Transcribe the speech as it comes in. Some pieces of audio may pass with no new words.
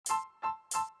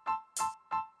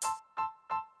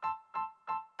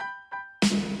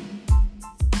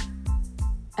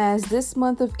As this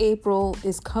month of April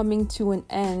is coming to an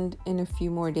end in a few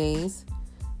more days,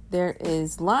 there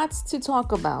is lots to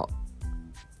talk about,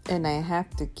 and I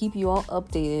have to keep you all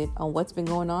updated on what's been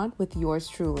going on with yours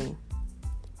truly.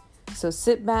 So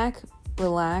sit back,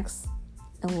 relax,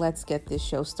 and let's get this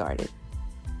show started.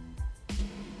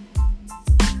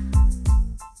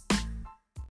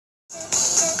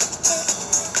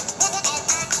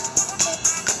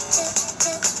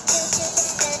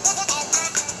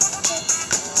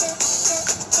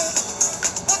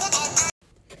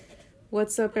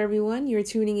 What's up, everyone? You're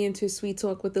tuning into Sweet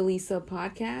Talk with Elisa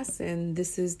podcast, and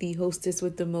this is the hostess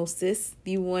with the mostest,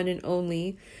 the one and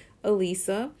only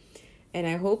Elisa, and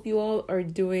I hope you all are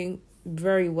doing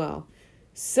very well.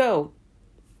 So,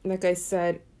 like I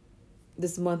said,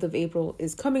 this month of April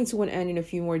is coming to an end in a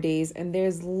few more days, and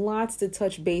there's lots to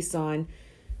touch base on.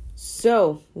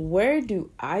 So, where do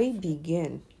I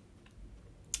begin?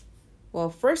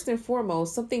 Well, first and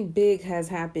foremost, something big has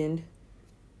happened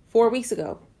 4 weeks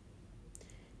ago.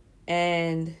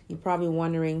 And you're probably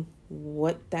wondering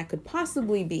what that could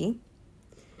possibly be.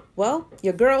 Well,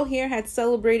 your girl here had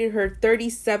celebrated her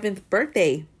 37th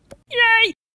birthday.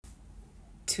 Yay!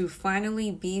 To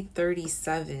finally be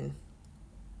 37.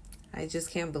 I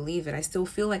just can't believe it. I still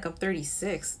feel like I'm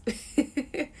 36.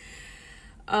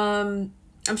 I'm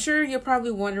sure you're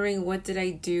probably wondering, what did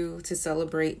I do to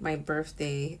celebrate my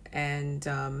birthday?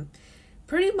 And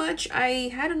pretty much I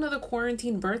had another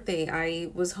quarantine birthday.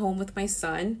 I was home with my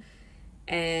son.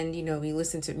 And, we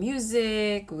listened to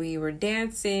music, we were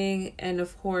dancing, and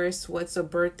of course, what's a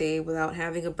birthday without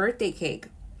having a birthday cake?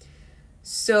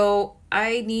 So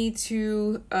I need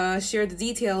to share the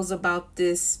details about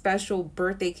this special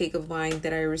birthday cake of mine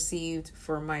that I received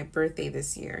for my birthday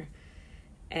this year.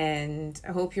 And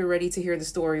I hope you're ready to hear the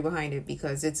story behind it,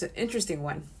 because it's an interesting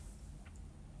one.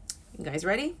 You guys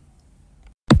ready?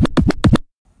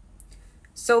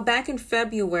 So back in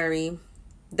February,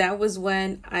 that was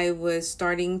when I was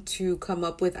starting to come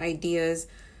up with ideas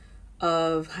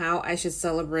of how I should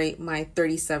celebrate my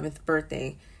 37th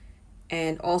birthday,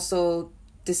 and also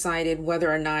decided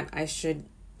whether or not I should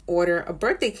order a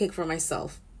birthday cake for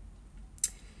myself.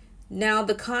 Now,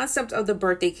 the concept of the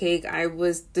birthday cake, I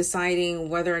was deciding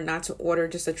whether or not to order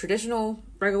just a traditional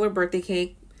regular birthday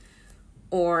cake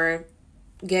or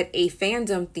get a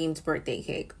fandom themed birthday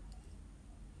cake.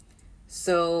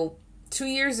 So 2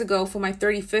 years ago, for my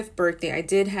 35th birthday, I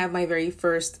did have my very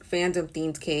first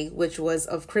fandom-themed cake, which was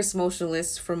of Chris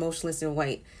Motionless from Motionless in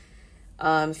White.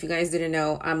 If you guys didn't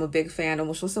know, I'm a big fan of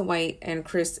Motionless in White, and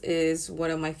Chris is one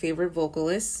of my favorite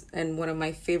vocalists and one of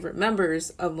my favorite members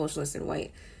of Motionless in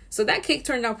White. So that cake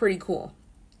turned out pretty cool.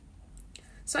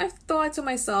 So I thought to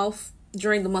myself,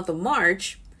 during the month of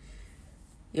March,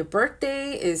 your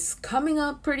birthday is coming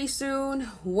up pretty soon.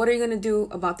 What are you going to do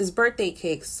about this birthday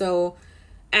cake? So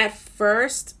at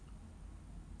first,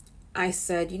 I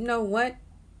said, you know what?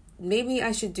 Maybe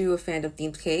I should do a fandom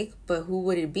themed cake, but who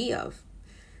would it be of?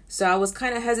 So I was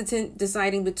kind of hesitant,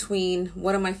 deciding between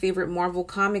one of my favorite Marvel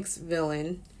Comics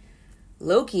villain,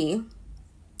 Loki,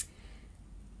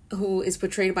 who is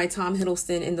portrayed by Tom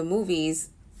Hiddleston in the movies.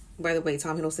 By the way,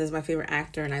 Tom Hiddleston is my favorite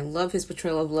actor, and I love his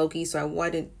portrayal of Loki, so I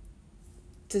wanted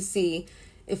to see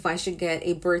if I should get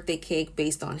a birthday cake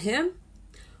based on him,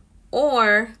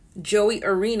 or Joey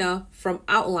Arena from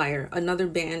Outlier, another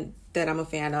band that I'm a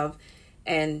fan of,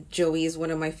 and Joey is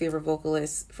one of my favorite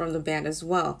vocalists from the band as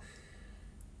well.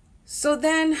 So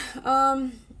then a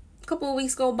couple of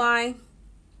weeks go by,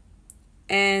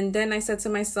 and then I said to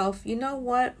myself, you know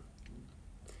what?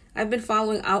 I've been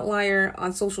following Outlier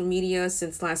on social media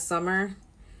since last summer,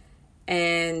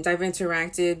 and I've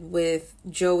interacted with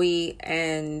Joey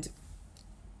and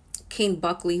Kane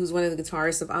Buckley, who's one of the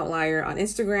guitarists of Outlier, on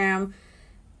Instagram.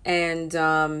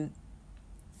 And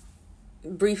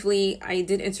briefly, I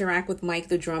did interact with Mike,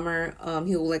 the drummer.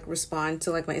 He will respond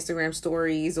to my Instagram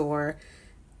stories or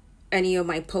any of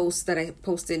my posts that I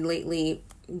posted lately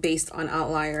based on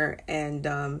Outlier.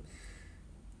 And,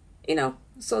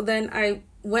 so then I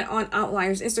went on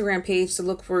Outlier's Instagram page to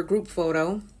look for a group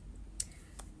photo.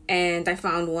 And I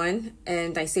found one,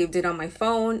 and I saved it on my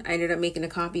phone. I ended up making a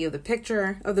copy of the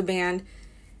picture of the band,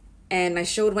 and I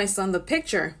showed my son the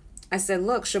picture. I said,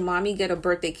 look, should mommy get a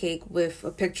birthday cake with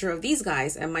a picture of these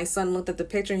guys? And my son looked at the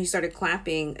picture and he started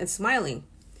clapping and smiling.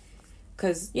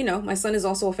 Because, my son is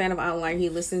also a fan of Outlier. He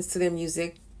listens to their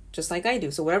music just like I do.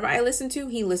 So whatever I listen to,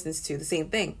 he listens to the same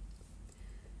thing.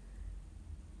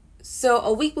 So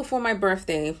a week before my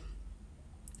birthday,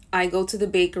 I go to the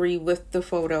bakery with the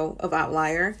photo of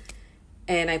Outlier,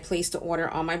 and I placed the order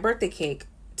on my birthday cake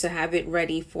to have it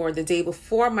ready for the day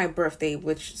before my birthday,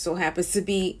 which so happens to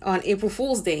be on April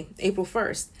Fool's Day, April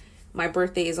 1st. My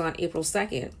birthday is on April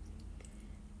 2nd.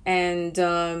 And,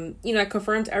 I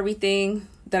confirmed everything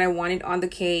that I wanted on the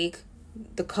cake.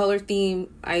 The color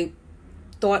theme, I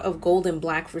thought of gold and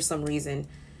black for some reason.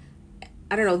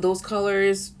 I don't know, those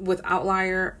colors with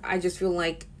Outlier, I just feel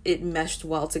like it meshed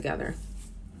well together.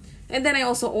 And then I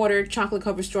also ordered chocolate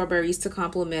covered strawberries to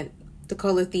complement the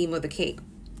color theme of the cake.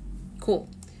 Cool.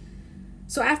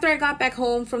 So after I got back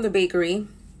home from the bakery,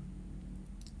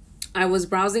 I was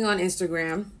browsing on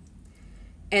Instagram,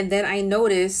 and then I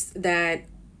noticed that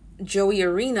Joey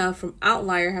Arena from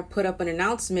Outlier had put up an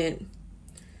announcement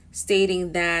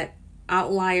stating that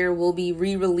Outlier will be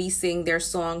re-releasing their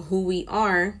song Who We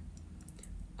Are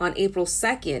on April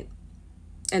 2nd.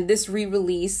 And this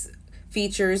re-release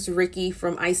features Ricky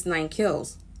from Ice Nine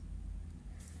Kills.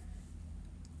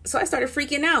 So I started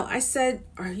freaking out. I said,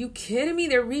 are you kidding me?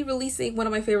 They're re-releasing one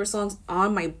of my favorite songs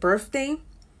on my birthday?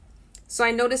 So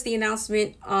I noticed the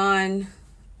announcement on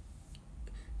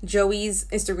Joey's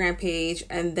Instagram page,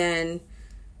 and then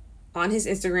on his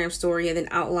Instagram story, and then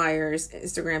Outlier's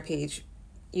Instagram page,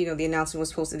 the announcement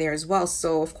was posted there as well.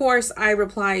 So of course I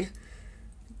replied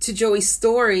to Joey's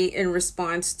story in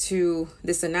response to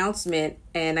this announcement,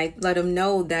 and I let him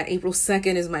know that April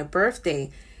 2nd is my birthday.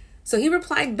 So he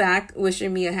replied back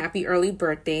wishing me a happy early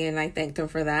birthday, and I thanked him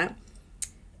for that.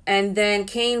 And then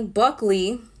Kane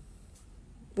Buckley,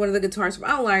 one of the guitarists from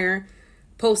Outlier,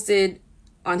 posted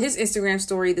on his Instagram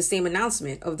story the same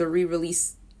announcement of the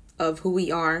re-release of Who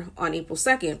We Are on April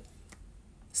 2nd.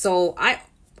 So I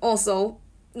also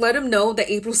let him know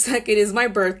that April 2nd is my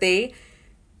birthday.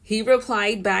 He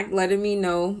replied back letting me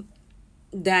know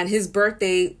that his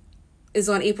birthday is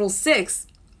on April 6th.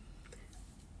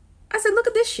 I said, look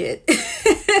at this shit.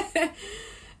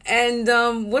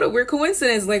 And what a weird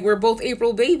coincidence. Like, we're both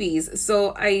April babies.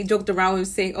 So I joked around with him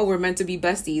saying, oh, we're meant to be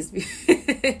besties.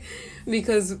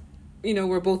 Because,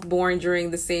 we're both born during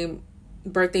the same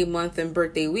birthday month and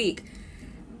birthday week.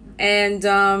 And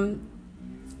so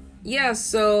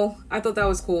I thought that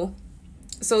was cool.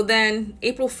 So then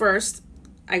April 1st,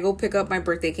 I go pick up my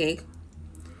birthday cake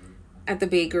at the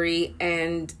bakery,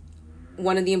 and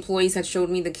one of the employees had showed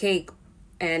me the cake,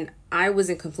 and I was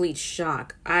in complete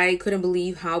shock. I couldn't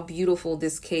believe how beautiful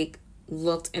this cake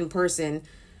looked in person.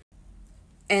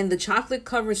 And the chocolate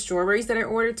covered strawberries that I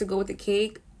ordered to go with the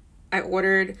cake, I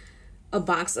ordered a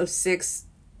box of 6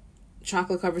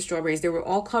 chocolate covered strawberries. They were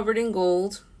all covered in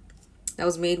gold. That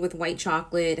was made with white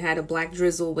chocolate. It had a black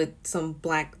drizzle with some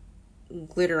black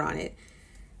glitter on it.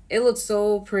 It looked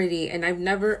so pretty, and I've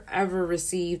never ever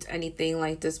received anything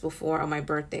like this before on my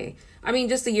birthday. I mean,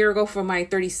 just a year ago for my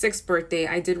 36th birthday,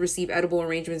 I did receive edible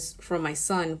arrangements from my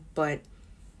son, but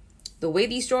the way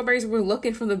these strawberries were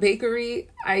looking from the bakery,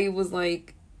 I was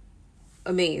like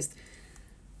amazed.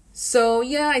 So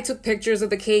yeah, I took pictures of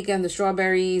the cake and the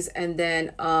strawberries, and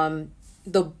then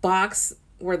the box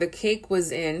where the cake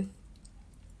was in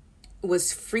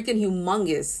was freaking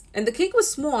humongous, and the cake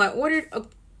was small. I ordered a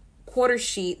quarter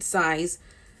sheet size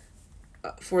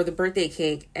for the birthday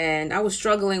cake, and I was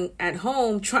struggling at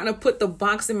home trying to put the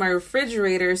box in my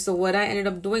refrigerator. So what I ended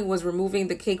up doing was removing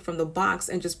the cake from the box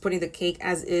and just putting the cake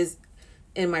as is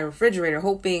in my refrigerator,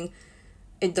 hoping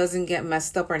it doesn't get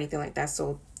messed up or anything like that.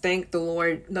 So thank the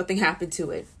Lord, nothing happened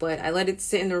to it. But I let it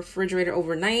sit in the refrigerator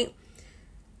overnight,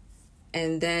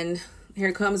 and then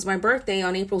here comes my birthday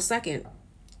on April 2nd.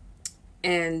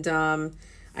 And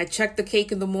I checked the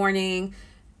cake in the morning.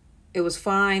 It was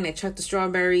fine. I checked the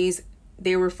strawberries.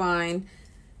 They were fine.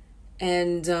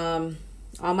 And on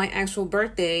my actual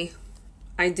birthday,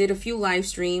 I did a few live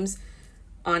streams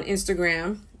on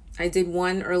Instagram. I did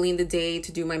one early in the day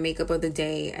to do my makeup of the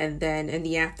day. And then in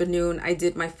the afternoon, I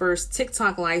did my first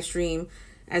TikTok live stream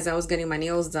as I was getting my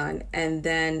nails done. And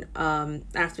then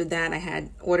after that, I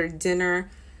had ordered dinner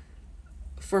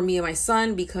for me and my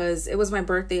son because it was my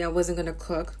birthday. I wasn't going to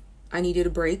cook. I needed a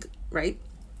break, right?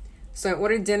 So I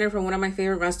ordered dinner from one of my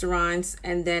favorite restaurants.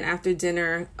 And then after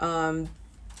dinner,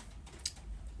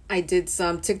 I did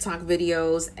some TikTok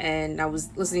videos, and I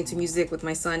was listening to music with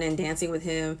my son and dancing with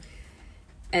him.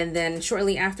 And then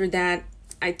shortly after that,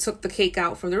 I took the cake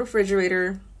out from the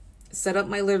refrigerator, set up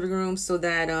my living room so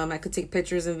that I could take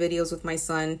pictures and videos with my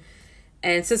son.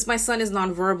 And since my son is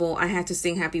nonverbal, I had to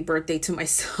sing happy birthday to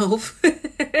myself.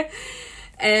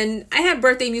 And I had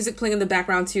birthday music playing in the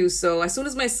background too. So as soon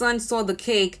as my son saw the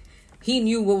cake, he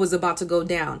knew what was about to go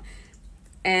down.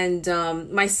 And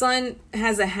my son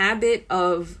has a habit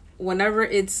of whenever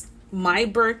it's my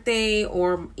birthday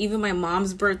or even my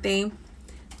mom's birthday,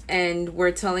 and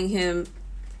we're telling him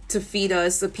to feed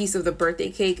us a piece of the birthday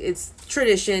cake. It's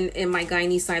tradition in my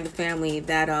Guyanese side of the family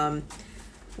that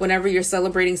whenever you're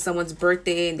celebrating someone's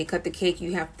birthday and they cut the cake,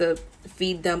 you have to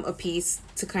feed them a piece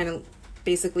to kind of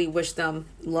basically wish them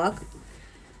luck.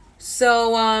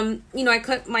 So, I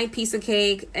cut my piece of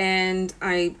cake and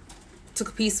I took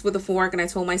a piece with a fork and I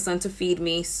told my son to feed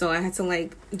me. So I had to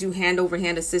do hand over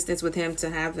hand assistance with him to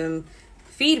have him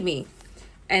feed me.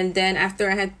 And then after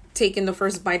I had taken the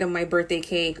first bite of my birthday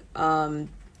cake,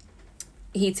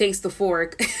 he takes the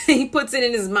fork, he puts it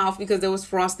in his mouth because there was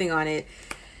frosting on it.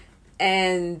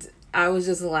 And I was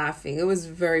just laughing. It was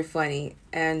very funny.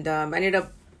 And I ended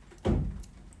up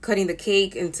cutting the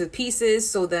cake into pieces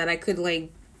so that I could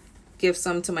give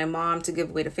some to my mom to give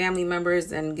away to family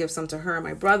members and give some to her and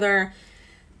my brother.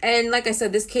 And like I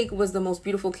said, this cake was the most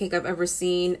beautiful cake I've ever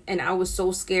seen. And I was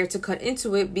so scared to cut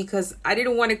into it because I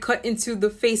didn't want to cut into the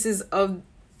faces of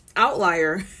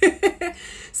Outlier.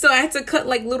 So I had to cut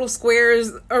little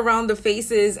squares around the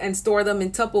faces and store them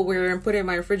in Tupperware and put it in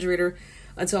my refrigerator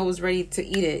until I was ready to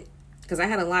eat it. Because I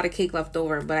had a lot of cake left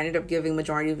over, but I ended up giving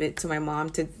majority of it to my mom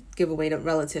to give away to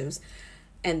relatives.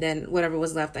 And then whatever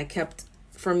was left, I kept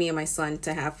for me and my son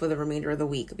to have for the remainder of the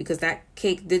week, because that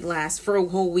cake did last for a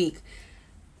whole week.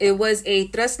 It was a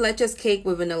tres leches cake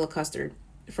with vanilla custard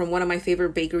from one of my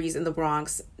favorite bakeries in the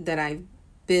Bronx that I've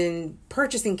been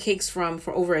purchasing cakes from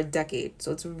for over a decade.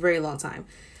 So it's a very long time.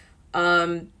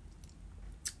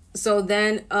 So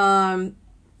then I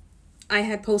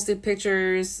had posted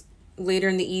pictures later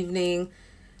in the evening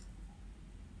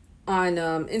on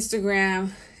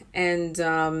Instagram, and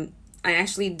I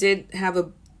actually did have a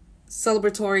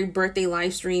celebratory birthday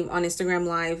live stream on Instagram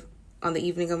Live on the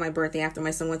evening of my birthday after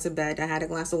my son went to bed. I had a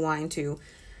glass of wine too.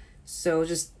 So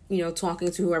just, talking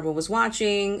to whoever was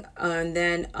watching. And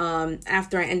then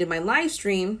after I ended my live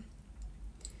stream,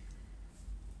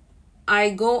 I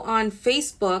go on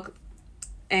Facebook,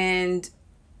 and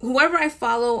whoever I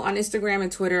follow on Instagram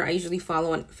and Twitter, I usually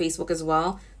follow on Facebook as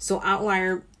well. So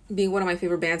Outlier being one of my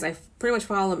favorite bands, I pretty much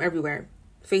follow them everywhere.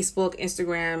 Facebook,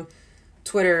 Instagram,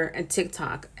 Twitter, and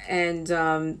TikTok. And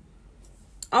on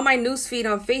my newsfeed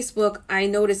on Facebook, I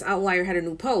noticed Outlier had a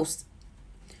new post.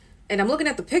 And I'm looking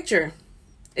at the picture.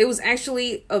 It was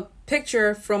actually a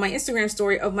picture from my Instagram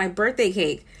story of my birthday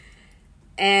cake.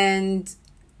 And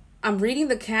I'm reading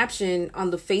the caption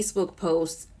on the Facebook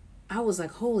post. I was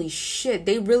like, holy shit,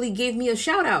 they really gave me a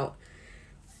shout out.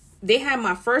 They had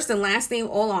my first and last name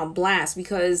all on blast,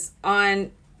 because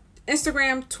on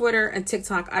Instagram, Twitter, and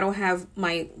TikTok, I don't have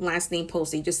my last name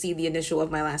posted. You just see the initial of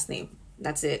my last name.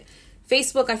 That's it.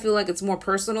 Facebook, I feel like it's more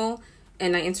personal,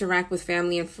 and I interact with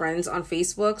family and friends on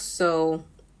Facebook. So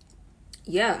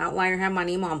yeah, Outlier had my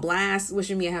name on blast,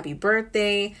 wishing me a happy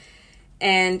birthday.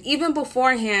 And even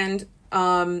beforehand,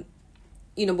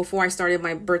 before I started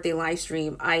my birthday live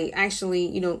stream, I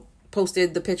actually,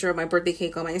 posted the picture of my birthday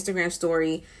cake on my Instagram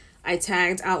story. I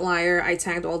tagged Outlier. I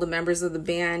tagged all the members of the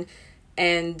band.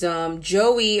 And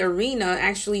Joey Arena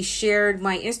actually shared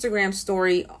my Instagram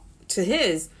story to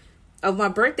his of my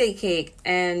birthday cake.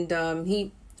 And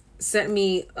he sent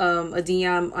me a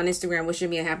DM on Instagram wishing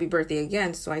me a happy birthday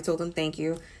again. So I told him thank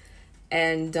you.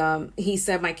 And he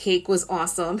said my cake was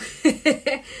awesome.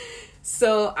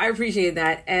 So I appreciate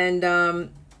that. And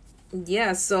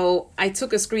so I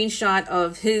took a screenshot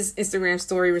of his Instagram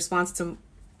story response to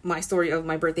my story of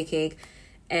my birthday cake.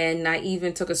 And I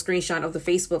even took a screenshot of the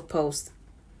Facebook post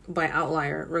by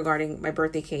Outlier regarding my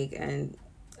birthday cake. And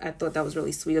I thought that was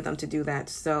really sweet of them to do that.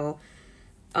 So,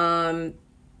 that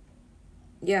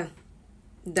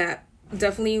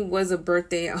definitely was a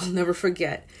birthday I'll never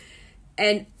forget.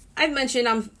 And I mentioned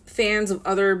I'm fans of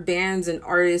other bands and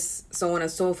artists, so on and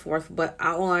so forth. But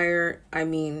Outlier,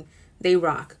 they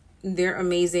rock. They're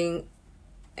amazing.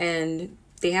 And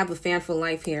they have a fan for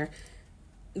life here.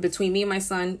 Between me and my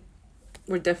son,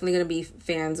 we're definitely going to be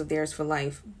fans of theirs for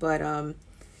life. But,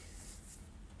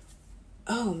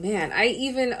 oh man, I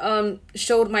even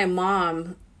showed my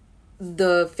mom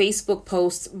the Facebook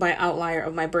post by Outlier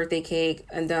of my birthday cake,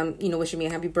 and wishing me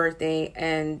a happy birthday.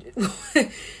 And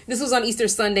this was on Easter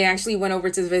Sunday. I actually went over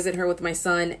to visit her with my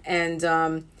son, and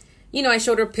I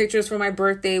showed her pictures for my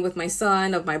birthday with my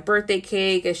son of my birthday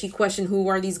cake, and she questioned who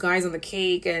are these guys on the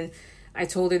cake, and I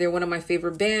told her they're one of my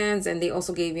favorite bands, and they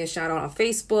also gave me a shout out on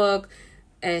Facebook.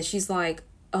 And she's like,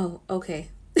 oh, okay.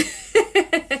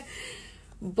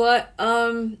 But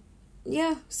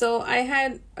so I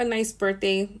had a nice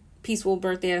birthday, peaceful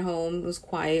birthday at home. It was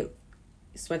quiet.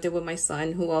 Spent it with my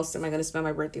son. Who else am I going to spend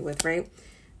my birthday with, right?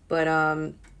 But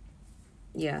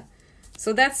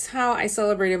so that's how I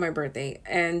celebrated my birthday.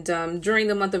 And during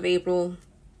the month of April,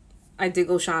 I did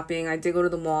go shopping. I did go to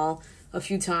the mall a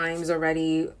few times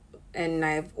already. and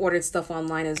I've ordered stuff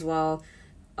online as well,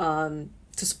 to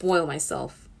spoil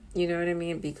myself. You know what I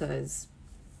mean? Because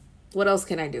what else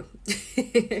can I do?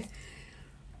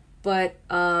 But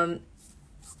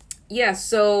yeah,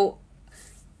 so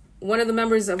one of the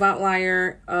members of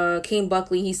Outlier, Kane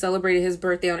Buckley, he celebrated his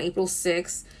birthday on April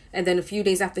 6th. And then a few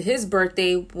days after his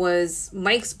birthday was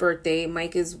Mike's birthday.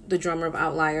 Mike is the drummer of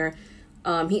Outlier.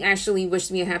 He actually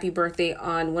wished me a happy birthday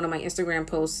on one of my Instagram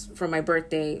posts for my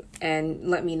birthday and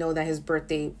let me know that his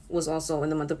birthday was also in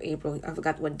the month of April. I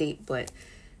forgot what date, but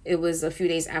it was a few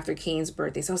days after Kane's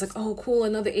birthday. So I was like, oh, cool,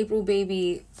 another April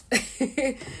baby.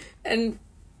 And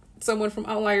someone from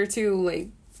Outlier too, like,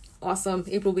 awesome,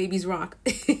 April babies rock.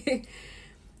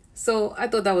 So I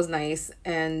thought that was nice.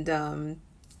 And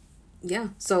yeah,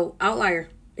 so Outlier,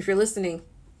 if you're listening,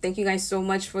 thank you guys so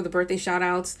much for the birthday shout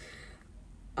outs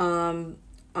on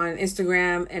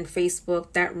Instagram and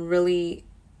Facebook. That really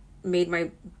made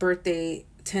my birthday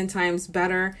 10 times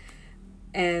better,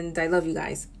 and I love you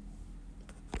guys.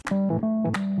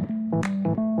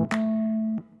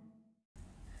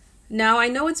 Now, I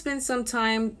know it's been some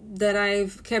time that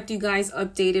I've kept you guys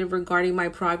updated regarding my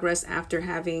progress after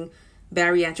having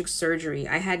bariatric surgery.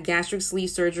 I had gastric sleeve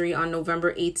surgery on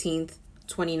November 18th,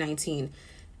 2019.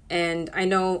 And I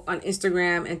know on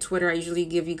Instagram and Twitter, I usually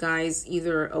give you guys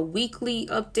either a weekly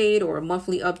update or a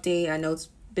monthly update. I know it's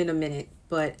been a minute,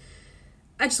 but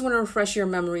I just want to refresh your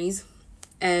memories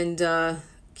and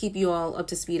keep you all up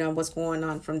to speed on what's going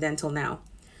on from then till now.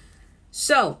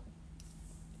 So,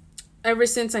 ever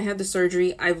since I had the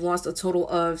surgery, I've lost a total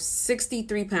of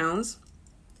 63 pounds.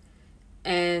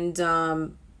 And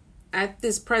at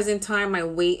this present time, my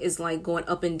weight is like going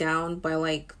up and down by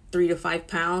like 3 to 5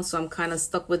 pounds. So I'm kind of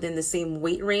stuck within the same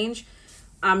weight range.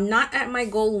 I'm not at my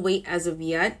goal weight as of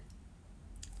yet.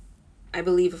 I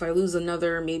believe if I lose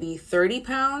another maybe 30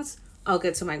 pounds, I'll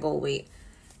get to my goal weight.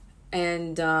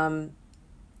 And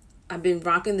I've been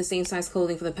rocking the same size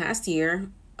clothing for the past year.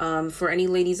 For any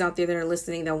ladies out there that are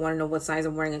listening that want to know what size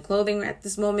I'm wearing in clothing at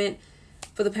this moment,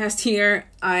 for the past year,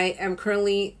 I am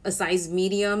currently a size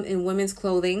medium in women's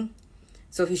clothing.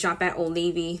 So if you shop at Old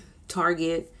Navy,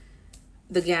 Target,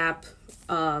 The Gap,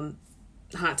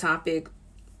 Hot Topic,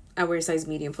 I wear a size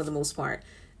medium for the most part.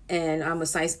 And I'm a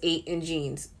size 8 in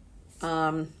jeans.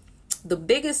 The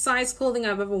biggest size clothing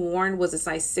I've ever worn was a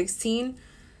size 16,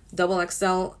 double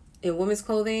XL in women's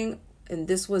clothing. And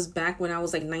this was back when I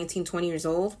was like 19, 20 years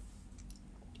old.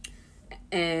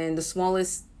 And the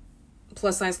smallest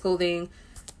plus size clothing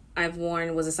I've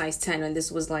worn was a size 10. And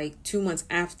this was like 2 months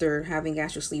after having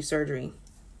gastric sleeve surgery.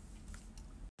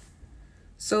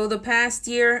 So the past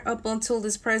year up until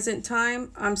this present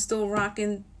time, I'm still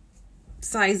rocking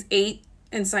size 8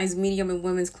 and size medium in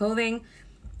women's clothing.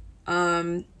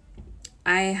 I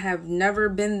have never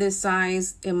been this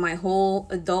size in my whole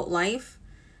adult life.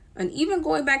 And even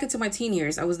going back into my teen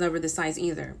years, I was never this size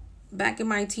either. Back in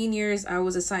my teen years, I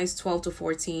was a size 12 to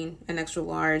 14, an extra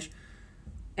large,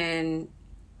 and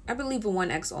I believe a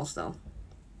 1X also.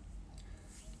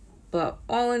 But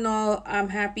all in all, I'm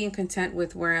happy and content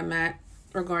with where I'm at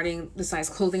regarding the size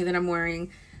clothing that I'm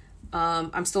wearing.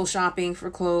 I'm still shopping for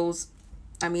clothes.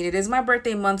 I mean, it is my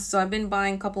birthday month, so I've been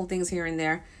buying a couple things here and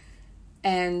there.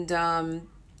 And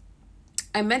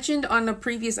I mentioned on a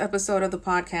previous episode of the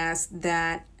podcast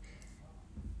that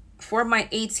for my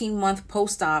 18-month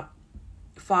post-op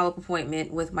follow-up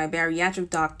appointment with my bariatric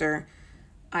doctor,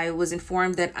 I was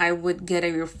informed that I would get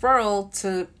a referral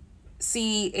to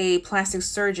see a plastic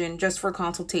surgeon just for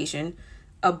consultation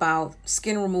about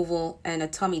skin removal and a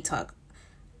tummy tuck.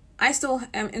 I still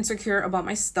am insecure about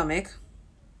my stomach,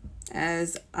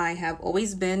 as I have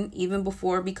always been, even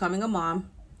before becoming a mom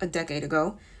a decade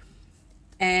ago.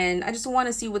 And I just want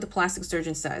to see what the plastic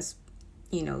surgeon says.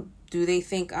 You know, do they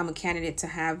think I'm a candidate to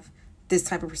have this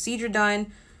type of procedure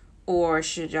done, or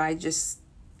should I just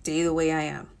stay the way I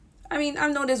am? I mean, I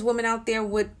know there's women out there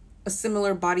with a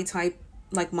similar body type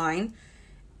like mine,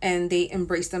 and they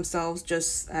embrace themselves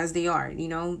just as they are. You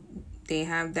know, they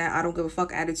have that I don't give a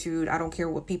fuck attitude. I don't care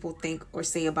what people think or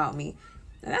say about me.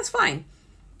 And that's fine.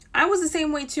 I was the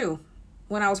same way too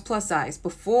when I was plus size,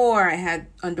 before I had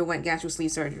underwent gastric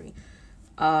sleeve surgery.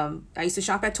 I used to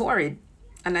shop at Torrid,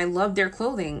 and I loved their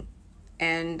clothing,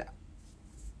 and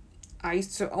I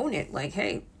used to own it. Like,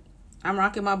 hey, I'm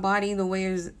rocking my body the way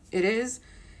it is.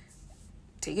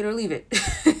 Take it or leave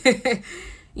it.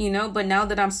 You know, but now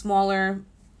that I'm smaller,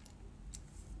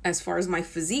 as far as my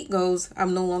physique goes,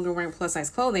 I'm no longer wearing plus size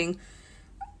clothing.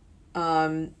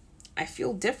 I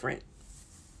feel different.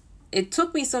 It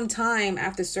took me some time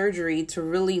after surgery to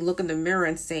really look in the mirror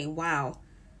and say, wow,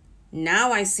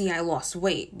 now I see I lost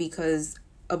weight, because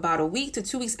about a week to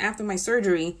 2 weeks after my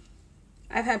surgery,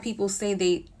 I've had people say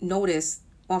they notice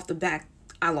off the back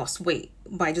I lost weight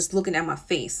by just looking at my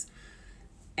face.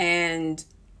 And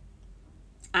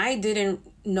I didn't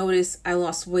notice I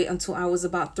lost weight until I was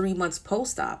about 3 months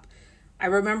post-op. I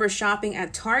remember shopping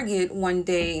at Target one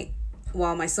day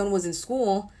while my son was in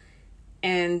school.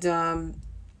 And, I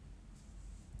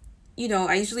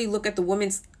usually look at the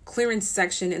women's clearance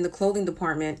section in the clothing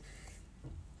department.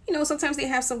 Sometimes they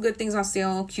have some good things on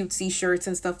sale, cutesy shirts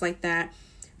and stuff like that.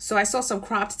 So I saw some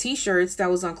cropped t-shirts that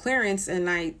was on clearance, and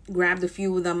I grabbed a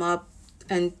few of them up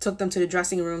and took them to the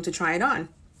dressing room to try it on.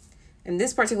 And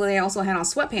this particular day I also had on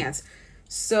sweatpants.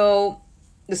 So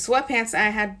the sweatpants I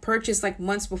had purchased like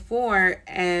months before,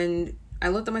 and I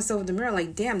looked at myself in the mirror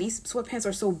like, damn, these sweatpants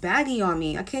are so baggy on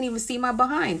me. I can't even see my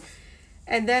behind.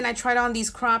 And then I tried on these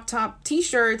crop top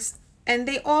t-shirts, and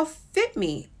they all fit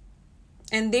me.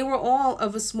 And they were all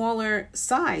of a smaller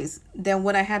size than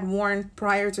what I had worn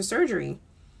prior to surgery.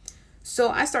 So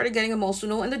I started getting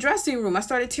emotional in the dressing room. I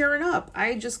started tearing up.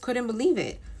 I just couldn't believe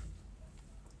it.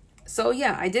 So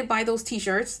yeah, I did buy those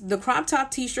t-shirts. The crop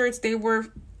top t-shirts, they were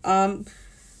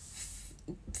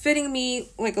fitting me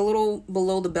like a little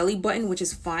below the belly button, which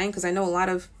is fine because I know a lot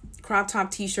of crop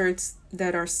top t-shirts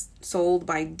that are sold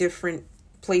by different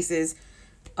places.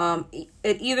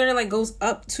 It either like goes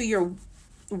up to your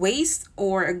waist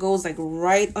or it goes like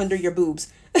right under your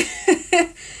boobs.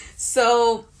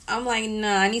 So I'm like,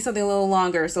 nah, I need something a little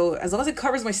longer. So as long as it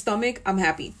covers my stomach, I'm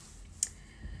happy.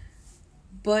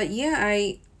 But yeah,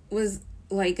 I was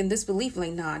like in disbelief,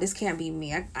 like, nah, this can't be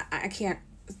me. I can't,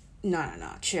 no,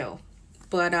 chill.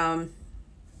 But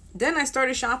then I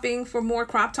started shopping for more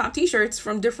crop top t-shirts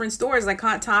from different stores like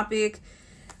Hot Topic.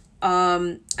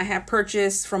 I had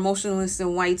purchased from Motionless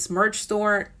in White's merch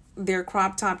store their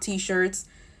crop top t-shirts.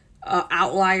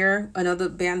 Outlier, another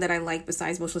band that I like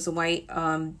besides Motionless in White.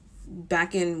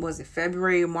 Back in, was it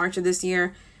February or March of this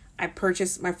year, I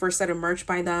purchased my first set of merch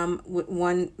by them, with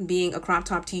one being a crop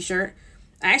top t-shirt.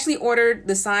 I actually ordered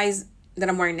the size that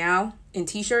I'm wearing now in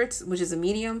t-shirts, which is a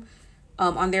medium.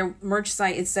 On their merch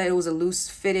site, it said it was a loose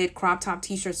fitted crop top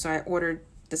t-shirt, so I ordered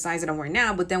the size that I'm wearing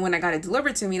now. But then when I got it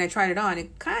delivered to me and I tried it on,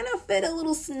 it kind of fit a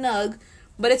little snug,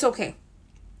 but it's okay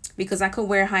because I could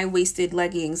wear high-waisted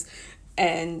leggings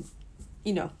and,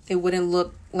 it wouldn't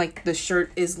look like the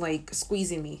shirt is like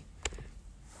squeezing me,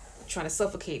 trying to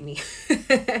suffocate me.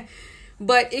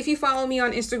 But if you follow me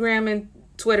on Instagram and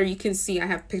Twitter, you can see I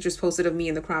have pictures posted of me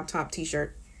in the crop top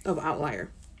t-shirt of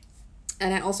Outlier.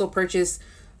 And I also purchased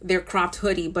their cropped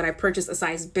hoodie, but I purchased a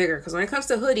size bigger because when it comes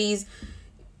to hoodies,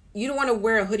 you don't want to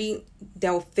wear a hoodie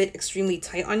that will fit extremely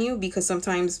tight on you because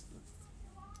sometimes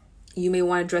you may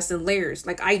want to dress in layers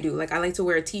like I do. Like I like to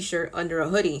wear a t-shirt under a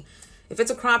hoodie. If it's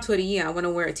a cropped hoodie, yeah, I want to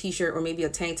wear a t-shirt or maybe a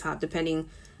tank top depending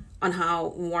on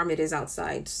how warm it is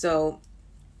outside. So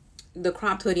the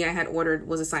cropped hoodie I had ordered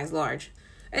was a size large.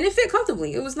 And it fit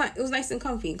comfortably. It was nice and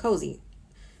comfy and cozy.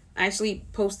 I actually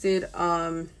posted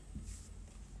a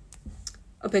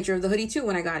picture of the hoodie too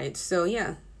when I got it. So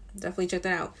yeah, definitely check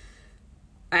that out.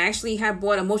 I actually had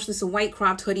bought a Motionless in White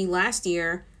cropped hoodie last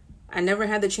year. I never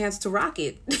had the chance to rock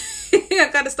it. I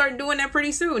got to start doing that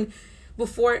pretty soon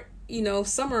before,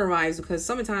 summer arrives, because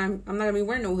summertime, I'm not going to be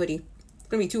wearing no hoodie. It's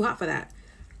going to be too hot for that.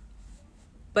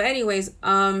 But anyways,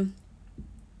 I'm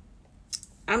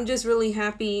just really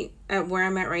happy at where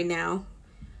I'm at right now.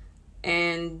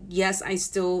 And yes, I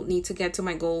still need to get to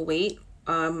my goal weight.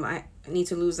 I need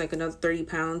to lose like another 30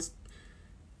 pounds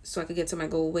so I could get to my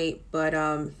goal weight. But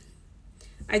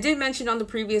I did mention on the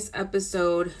previous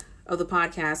episode of the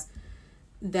podcast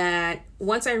that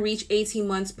once I reach 18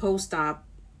 months post-op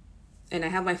and I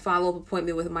have my follow-up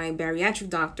appointment with my bariatric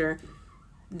doctor,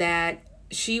 that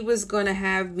she was going to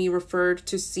have me referred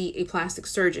to see a plastic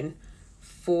surgeon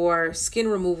for skin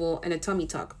removal and a tummy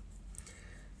tuck.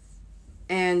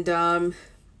 And, I'm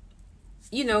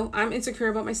insecure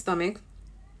about my stomach.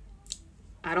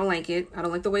 I don't like it. I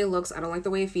don't like the way it looks. I don't like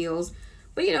the way it feels.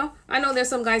 But, I know there's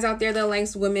some guys out there that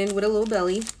likes women with a little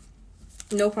belly.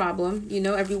 No problem.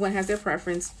 Everyone has their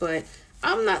preference. But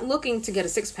I'm not looking to get a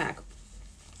six-pack.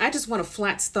 I just want a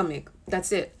flat stomach.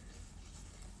 That's it.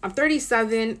 I'm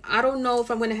 37. I don't know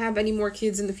if I'm going to have any more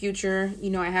kids in the future.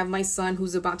 I have my son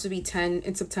who's about to be 10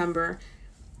 in September.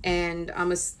 And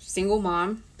I'm a single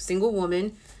mom, single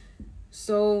woman.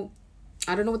 So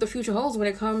I don't know what the future holds when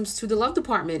it comes to the love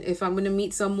department. If I'm going to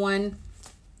meet someone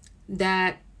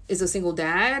that is a single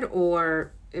dad,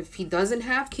 or if he doesn't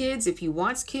have kids, if he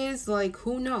wants kids, like,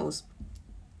 who knows?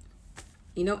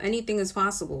 Anything is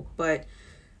possible. But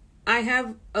I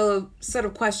have a set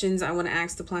of questions I want to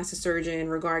ask the plastic surgeon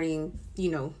regarding,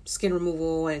 skin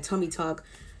removal and tummy tuck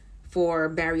for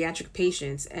bariatric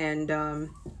patients. And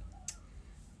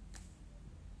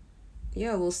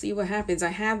yeah, we'll see what happens. I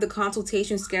have the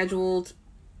consultation scheduled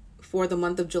for the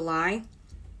month of July.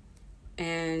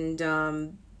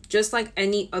 And just like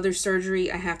any other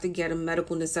surgery, I have to get a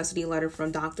medical necessity letter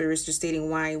from doctors just stating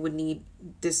why I would need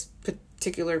this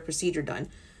particular procedure done.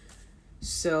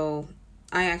 So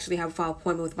I actually have a follow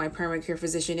appointment with my primary care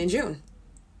physician in June.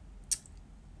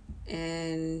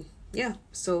 And yeah,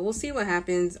 so we'll see what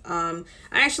happens. I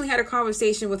actually had a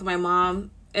conversation with my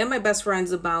mom and my best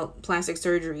friends about plastic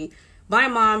surgery. My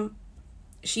mom,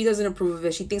 she doesn't approve of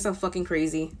it. She thinks I'm fucking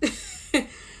crazy.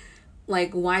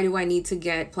 Like, why do I need to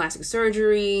get plastic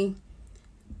surgery?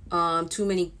 Too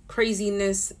many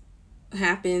craziness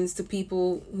happens to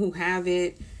people who have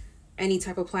it. Any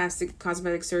type of plastic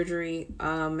cosmetic surgery.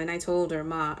 And I told her,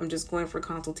 Ma, I'm just going for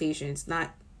consultation. It's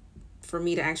not for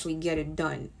me to actually get it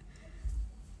done.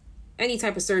 Any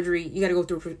type of surgery, you got to go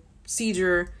through a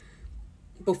procedure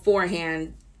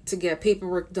beforehand to get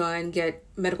paperwork done, get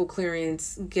medical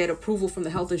clearance, get approval from the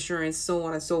health insurance, so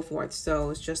on and so forth. So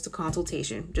it's just a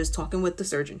consultation, just talking with the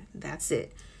surgeon. That's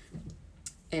it.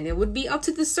 And it would be up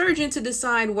to the surgeon to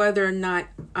decide whether or not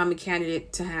I'm a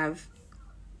candidate to have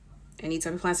any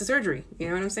type of plastic surgery. You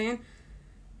know what I'm saying?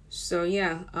 So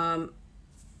yeah,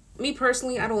 me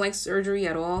personally, I don't like surgery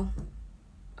at all.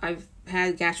 I've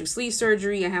had gastric sleeve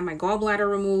surgery. I had my gallbladder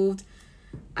removed.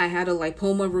 I had a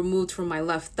lipoma removed from my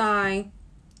left thigh.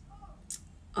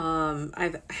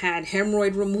 I've had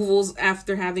hemorrhoid removals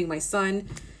after having my son.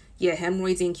 Yeah,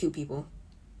 hemorrhoids ain't cute, people.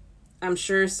 I'm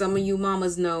sure some of you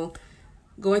mamas know,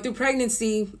 going through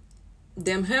pregnancy,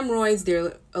 them hemorrhoids,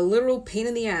 they're a literal pain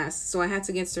in the ass. So I had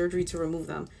to get surgery to remove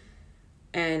them.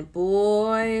 And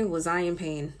boy, was I in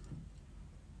pain.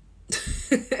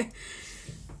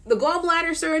 The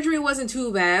gallbladder surgery wasn't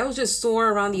too bad. I was just sore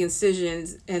around the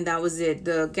incisions, and that was it.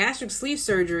 The gastric sleeve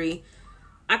surgery,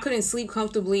 I couldn't sleep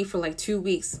comfortably for like 2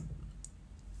 weeks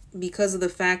because of the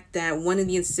fact that one of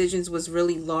the incisions was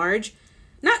really large.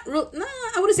 I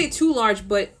wouldn't say too large,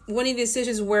 but one of the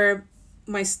incisions where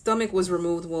my stomach was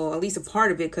removed, well, at least a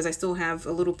part of it, because I still have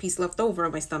a little piece left over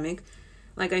of my stomach.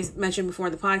 Like I mentioned before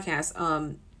in the podcast,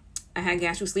 I had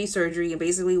gastric sleeve surgery, and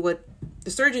basically what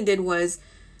the surgeon did was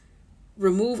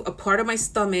remove a part of my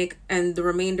stomach, and the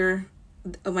remainder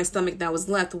of my stomach that was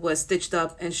left was stitched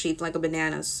up and shaped like a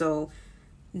banana. So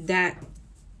that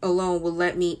alone will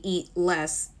let me eat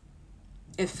less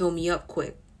and fill me up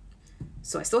quick.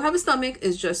 So I still have a stomach,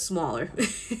 it's just smaller.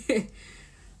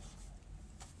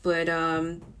 but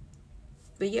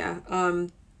yeah,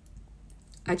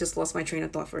 I just lost my train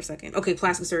of thought for a second. Okay,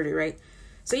 plastic surgery, right?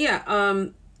 So yeah,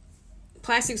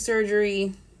 plastic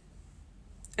surgery,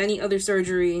 any other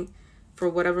surgery, for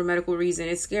whatever medical reason,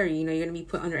 it's scary. You know, you're going to be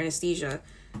put under anesthesia.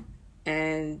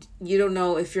 And you don't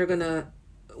know if you're going to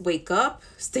wake up,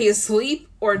 stay asleep,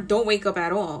 or don't wake up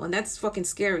at all. And that's fucking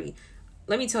scary.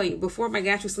 Let me tell you, before my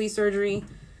gastric sleeve surgery,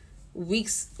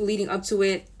 weeks leading up to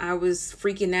it, I was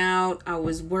freaking out. I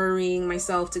was worrying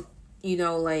myself to, you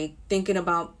know, like thinking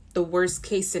about the worst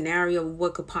case scenario,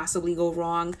 what could possibly go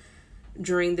wrong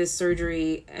during this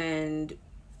surgery. And,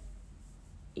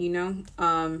 you know,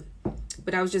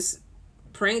 but I was just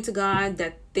praying to God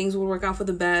that things would work out for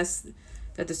the best,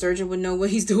 that the surgeon would know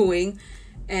what he's doing.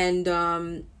 And,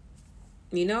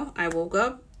 you know, I woke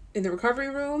up in the recovery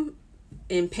room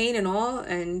in pain and all,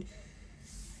 and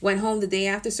went home the day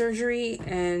after surgery,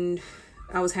 and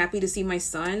I was happy to see my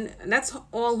son. And that's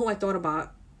all who I thought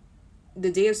about.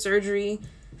 The day of surgery,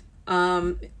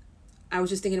 I was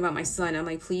just thinking about my son. I'm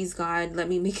like, please, God, let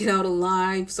me make it out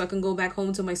alive so I can go back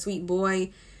home to my sweet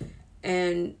boy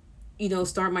and, you know,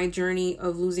 start my journey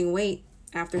of losing weight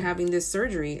after having this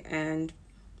surgery. And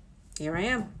here I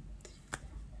am.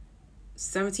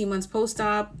 17 months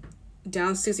post-op,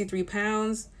 down 63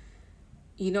 pounds,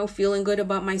 you know, feeling good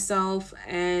about myself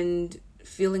and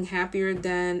feeling happier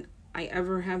than I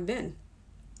ever have been.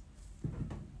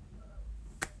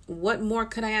 What more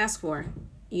could I ask for?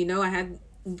 You know, I had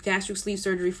gastric sleeve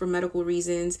surgery for medical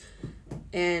reasons,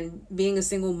 and being a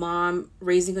single mom,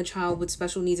 raising a child with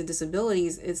special needs and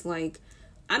disabilities, it's like,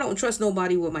 I don't trust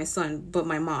nobody with my son but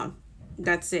my mom.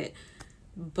 That's it.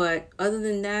 But other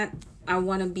than that, I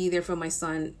want to be there for my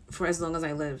son for as long as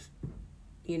I live,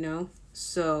 you know?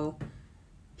 So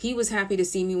he was happy to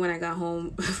see me when I got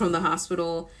home from the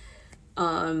hospital.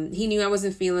 He knew I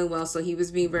wasn't feeling well, so he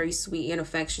was being very sweet and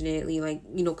affectionately, like,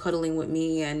 you know, cuddling with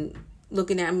me and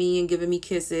looking at me and giving me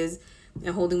kisses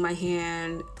and holding my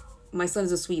hand. My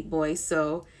son's a sweet boy,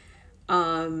 so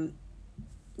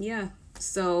yeah.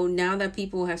 So now that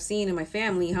people have seen in my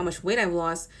family how much weight I've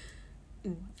lost,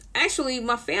 actually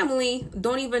my family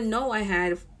don't even know I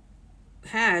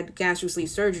had gastric sleeve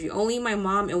surgery. Only my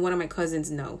mom and one of my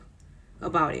cousins know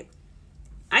about it.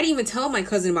 I didn't even tell my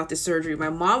cousin about the surgery. My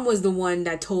mom was the one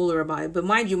that told her about it. But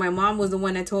mind you, my mom was the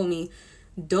one that told me,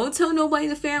 don't tell nobody in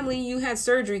the family you had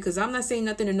surgery, because I'm not saying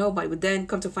nothing to nobody. But then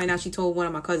come to find out, she told one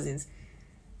of my cousins.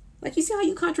 Like, you see how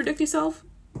you contradict yourself?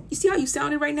 You see how you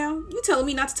sounded right now? You telling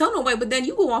me not to tell nobody, but then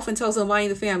you go off and tell somebody in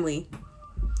the family.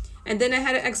 And then I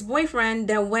had an ex-boyfriend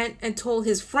that went and told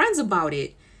his friends about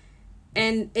it.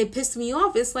 And it pissed me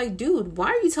off. It's like, dude, why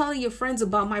are you telling your friends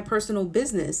about my personal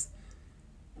business?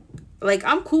 Like,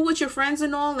 I'm cool with your friends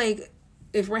and all. Like,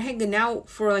 if we're hanging out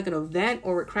for like an event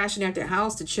or we're crashing at their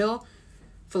house to chill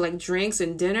for like drinks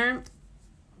and dinner,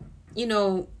 you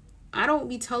know, I don't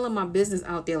be telling my business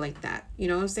out there like that. You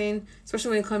know what I'm saying? Especially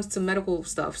when it comes to medical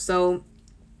stuff. So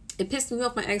it pissed me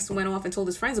off. My ex went off and told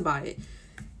his friends about it.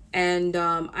 And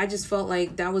I just felt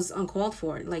like that was uncalled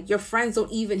for. Like, your friends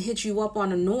don't even hit you up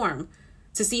on a norm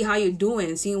to see how you're doing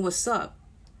and seeing what's up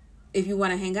if you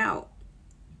want to hang out.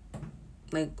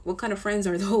 Like, what kind of friends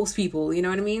are those people? You know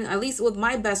what I mean? At least with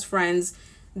my best friends,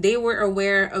 they were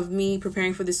aware of me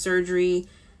preparing for the surgery.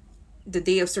 The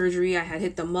day of surgery, I had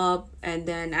hit them up. And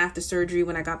then after surgery,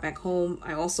 when I got back home,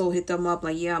 I also hit them up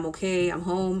like, yeah, I'm okay. I'm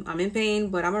home. I'm in pain,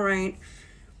 but I'm all right.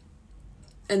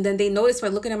 And then they noticed by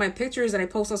looking at my pictures that I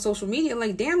post on social media,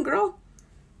 like, damn, girl,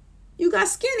 you got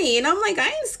skinny. And I'm like, I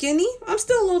ain't skinny. I'm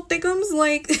still a little thickums.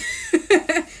 Like,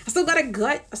 I still got a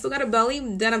gut. I still got a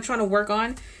belly that I'm trying to work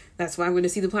on. That's why I'm going to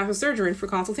see the plastic surgeon for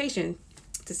consultation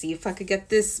to see if I could get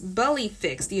this belly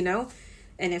fixed, you know?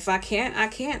 And if I can't, I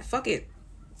can't. Fuck it.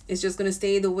 It's just going to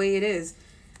stay the way it is.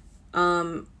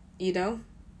 You know?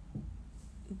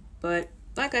 But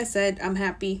like I said, I'm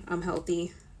happy. I'm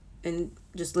healthy. And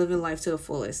just living life to the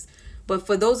fullest. But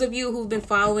for those of you who've been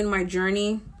following my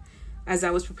journey as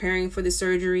I was preparing for the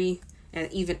surgery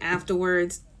and even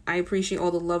afterwards, I appreciate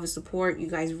all the love and support. You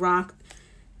guys rock.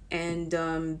 And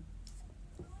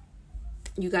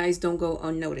you guys don't go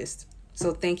unnoticed.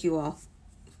 So thank you all.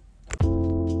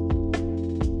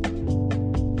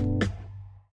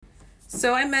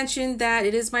 So I mentioned that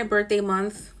it is my birthday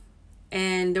month,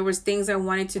 and there was things I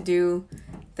wanted to do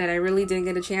that I really didn't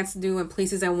get a chance to do, and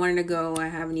places I wanted to go I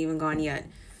haven't even gone yet.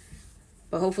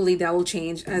 But hopefully that will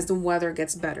change as the weather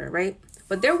gets better, right?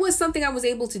 But there was something I was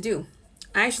able to do.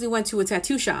 I actually went to a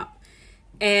tattoo shop.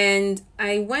 And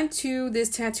I went to this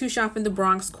tattoo shop in the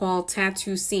Bronx called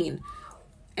Tattoo Scene.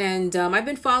 And I've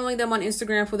been following them on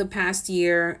Instagram for the past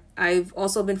year. I've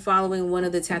also been following one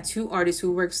of the tattoo artists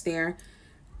who works there,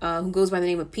 who goes by the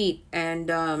name of Pete.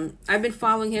 And I've been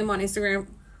following him on Instagram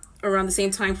around the same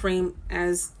time frame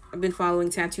as I've been following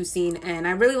Tattoo Scene. And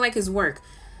I really like his work.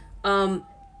 A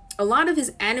lot of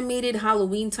his animated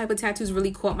Halloween type of tattoos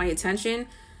really caught my attention.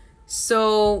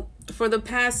 So for the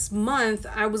past month,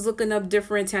 I was looking up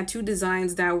different tattoo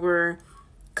designs that were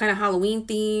kind of Halloween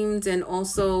themed and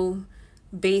also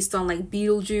based on like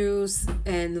Beetlejuice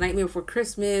and The Nightmare Before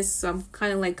Christmas. So I'm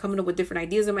kind of like coming up with different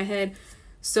ideas in my head.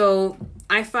 So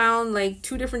I found like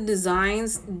 2 different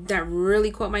designs that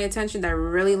really caught my attention that I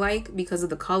really like because of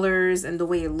the colors and the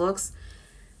way it looks.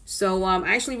 So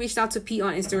I actually reached out to Pete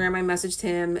on Instagram. I messaged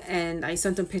him and I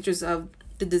sent him pictures of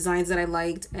the designs that I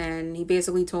liked. And he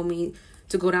basically told me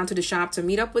to go down to the shop to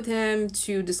meet up with him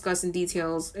to discuss in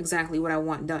details exactly what I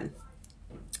want done.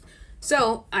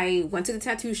 So I went to the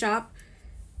tattoo shop.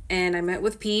 And I met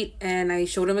with Pete and I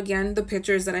showed him again the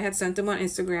pictures that I had sent him on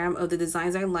Instagram of the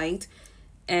designs I liked.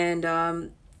 And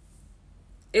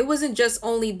it wasn't just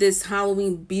only this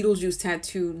Halloween Beetlejuice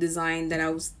tattoo design that I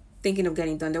was thinking of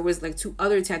getting done. There was like 2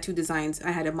 other tattoo designs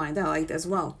I had in mind that I liked as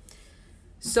well.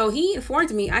 So he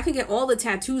informed me I could get all the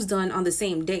tattoos done on the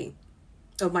same day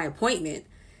of my appointment.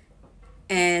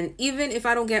 And even if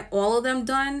I don't get all of them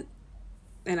done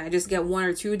and I just get 1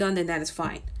 or 2 done, then that is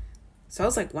fine. So I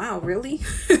was like, wow, really?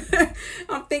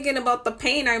 I'm thinking about the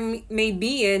pain I may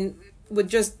be in with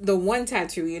just the 1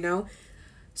 tattoo, you know?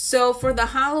 So for the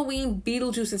Halloween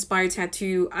Beetlejuice inspired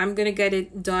tattoo, I'm going to get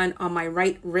it done on my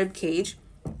right rib cage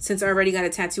since I already got a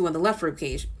tattoo on the left rib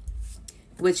cage,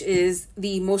 which is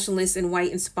the Motionless in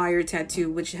White inspired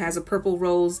tattoo, which has a purple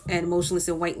rose and Motionless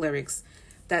in White lyrics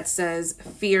that says,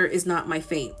 "Fear is not my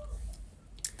fate."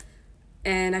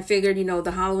 And I figured, you know,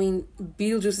 the Halloween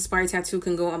Beetlejuice inspired tattoo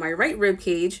can go on my right rib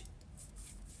cage,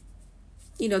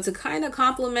 you know, to kind of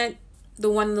complement the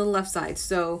one on the left side.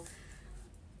 So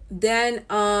then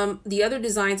the other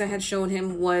designs I had shown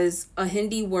him was a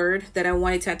Hindi word that I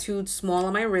wanted tattooed small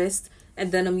on my wrist.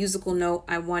 And then a musical note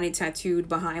I wanted tattooed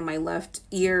behind my left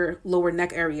ear, lower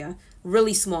neck area.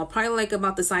 Really small, probably like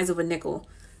about the size of a nickel.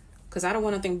 Because I don't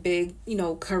want nothing big, you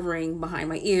know, covering behind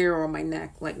my ear or my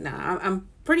neck. Like, nah, I'm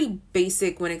pretty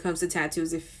basic when it comes to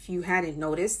tattoos, if you hadn't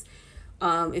noticed.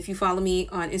 If you follow me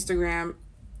on Instagram,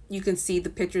 you can see the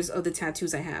pictures of the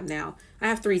tattoos I have now. I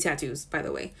have 3 tattoos, by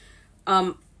the way.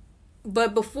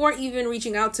 But before even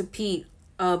reaching out to Pete,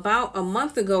 about a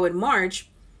month ago in March,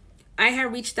 I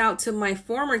had reached out to my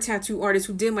former tattoo artist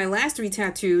who did my last 3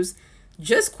 tattoos,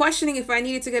 just questioning if I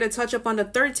needed to get a touch up on the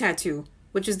 3rd tattoo,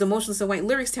 which is the Motionless in White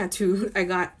lyrics tattoo I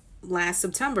got last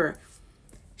September.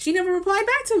 She never replied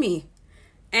back to me.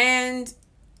 And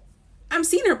I'm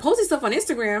seeing her posting stuff on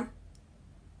Instagram,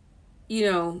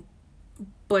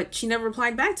 but she never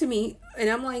replied back to me. And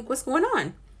I'm like, what's going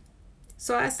on?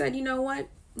 So I said, you know what?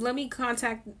 Let me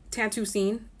contact Tattoo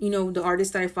Scene, the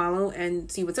artist that I follow,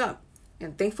 and see what's up.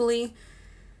 And thankfully,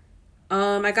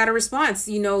 I got a response,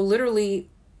 literally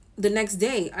the next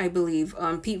day, I believe.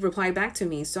 Pete replied back to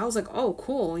me. So I was like, oh,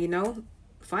 cool,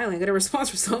 finally I got a response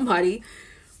from somebody.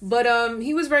 But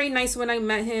he was very nice when I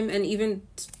met him, and even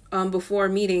before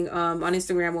meeting on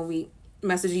Instagram when we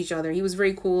messaged each other. He was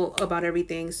very cool about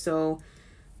everything. So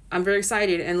I'm very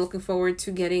excited and looking forward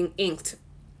to getting inked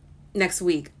next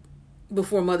week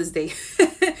before Mother's Day.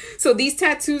 So these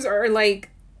tattoos are like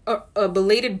a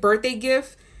belated birthday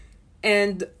gift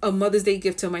and a Mother's Day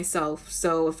gift to myself.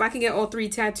 So if I can get all 3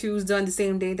 tattoos done the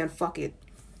same day, then fuck it.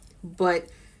 But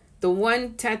the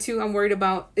one tattoo I'm worried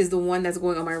about is the one that's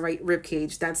going on my right rib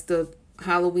cage. That's the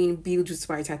Halloween Beetlejuice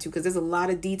inspired tattoo, because there's a lot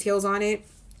of details on it.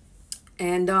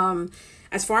 And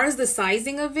as far as the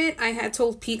sizing of it, I had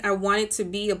told Pete I want it to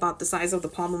be about the size of the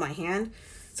palm of my hand.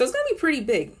 So it's going to be pretty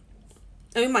big.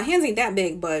 I mean, my hands ain't that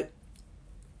big, but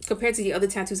compared to the other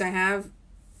tattoos I have,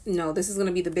 no, this is going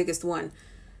to be the biggest one.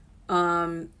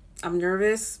 I'm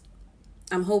nervous.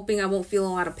 I'm hoping I won't feel a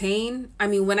lot of pain. I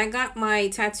mean, when I got my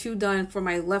tattoo done for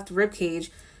my left rib cage,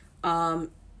 I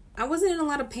wasn't in a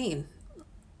lot of pain,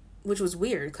 which was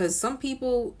weird, because some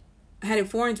people had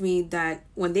informed me that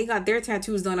when they got their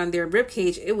tattoos done on their rib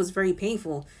cage, it was very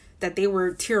painful, that they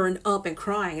were tearing up and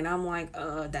crying. And I'm like,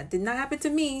 that did not happen to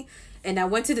me. And I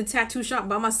went to the tattoo shop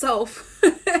by myself.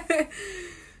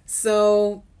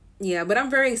 So, yeah, but I'm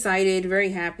very excited,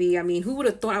 very happy. I mean, who would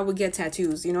have thought I would get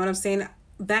tattoos? You know what I'm saying?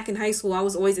 Back in high school, I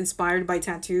was always inspired by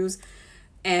tattoos.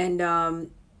 And,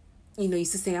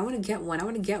 used to say, I want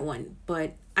to get one.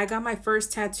 But I got my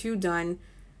first tattoo done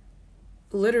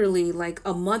literally like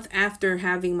a month after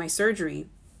having my surgery,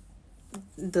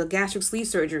 the gastric sleeve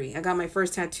surgery. I got my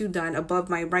first tattoo done above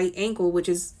my right ankle, which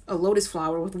is a lotus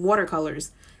flower with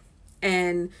watercolors.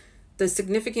 And the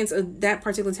significance of that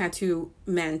particular tattoo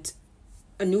meant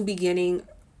a new beginning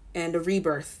and a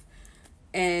rebirth.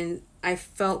 And I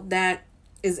felt that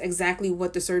is exactly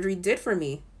what the surgery did for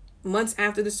me. Months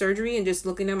after the surgery, and just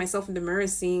looking at myself in the mirror and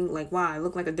seeing like, wow, I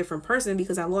look like a different person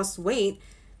because I lost weight.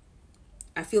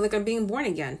 I feel like I'm being born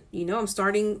again. I'm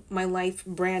starting my life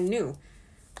brand new.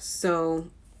 So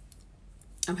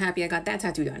I'm happy I got that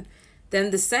tattoo done.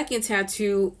 Then the second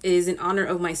tattoo is in honor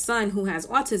of my son who has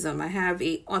autism. I have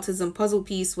a autism puzzle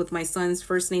piece with my son's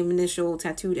first name initial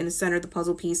tattooed in the center of the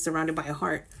puzzle piece, surrounded by a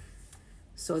heart.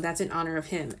 So that's in honor of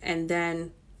him. And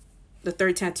then the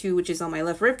third tattoo, which is on my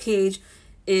left rib cage,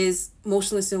 is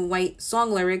Motionless in White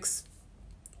song lyrics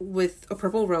with a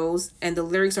purple rose. And the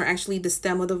lyrics are actually the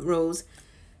stem of the rose.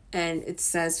 And it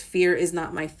says, "Fear is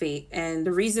not my fate." And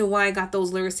the reason why I got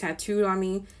those lyrics tattooed on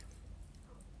me,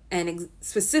 and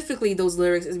specifically those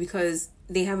lyrics, is because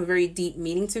they have a very deep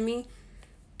meaning to me.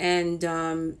 And,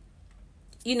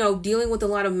 dealing with a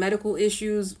lot of medical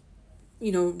issues,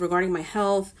 regarding my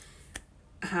health,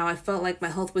 how I felt like my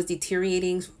health was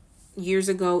deteriorating years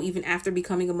ago. Even after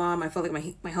becoming a mom, I felt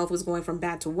like my health was going from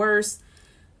bad to worse.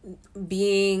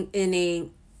 Being in a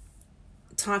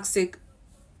toxic,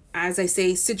 as I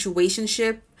say,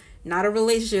 situationship, not a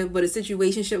relationship, but a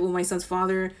situationship with my son's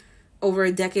father over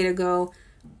a decade ago.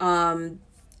 I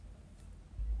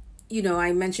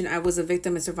mentioned I was a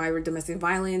victim and survivor of domestic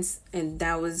violence, and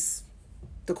that was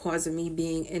the cause of me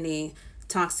being in a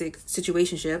toxic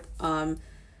situationship.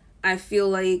 I feel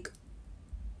like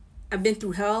I've been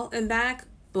through hell and back,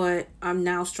 but I'm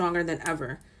now stronger than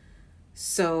ever.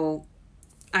 So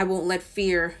I won't let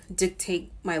fear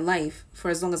dictate my life for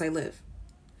as long as I live.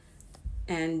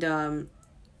 And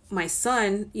my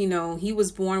son, he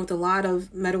was born with a lot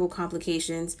of medical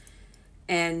complications,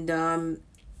 and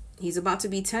he's about to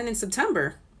be 10 in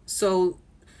September. So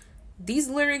these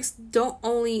lyrics don't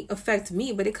only affect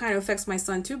me, but it kind of affects my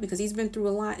son too, because he's been through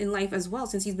a lot in life as well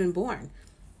since he's been born.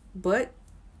 But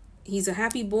he's a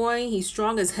happy boy. He's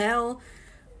strong as hell.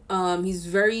 He's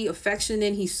very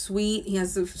affectionate. He's sweet. He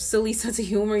has a silly sense of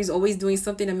humor. He's always doing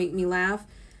something to make me laugh.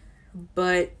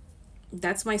 But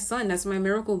that's my son. That's my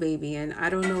miracle baby. And I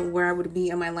don't know where I would be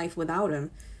in my life without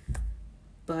him.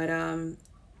 But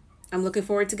I'm looking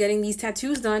forward to getting these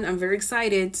tattoos done. I'm very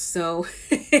excited. So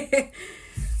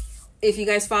if you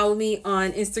guys follow me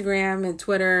on Instagram and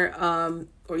Twitter,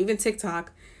 or even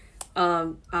TikTok,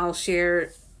 I'll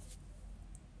share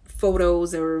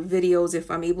photos or videos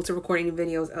if I'm able to record any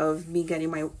videos of me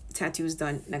getting my tattoos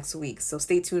done next week. So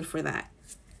stay tuned for that.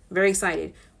 Very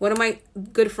excited. One of my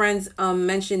good friends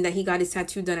mentioned that he got his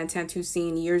tattoo done at Tattoo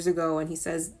Scene years ago, and he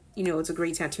says, it's a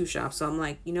great tattoo shop. So I'm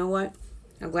like, you know what?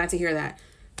 I'm glad to hear that.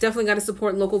 Definitely got to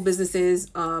support local businesses.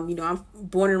 I'm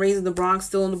born and raised in the Bronx,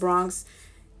 still in the Bronx.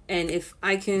 And if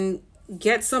I can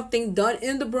get something done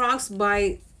in the Bronx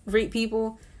by great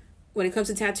people when it comes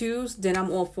to tattoos, then I'm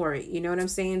all for it. You know what I'm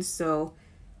saying? So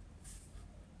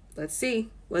let's see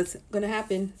what's going to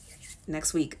happen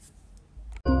next week.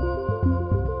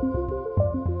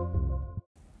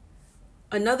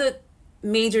 Another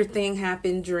major thing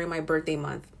happened during my birthday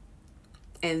month,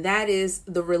 and that is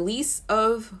the release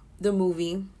of the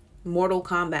movie Mortal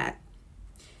Kombat.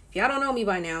 If y'all don't know me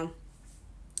by now,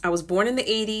 I was born in the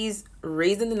 80s,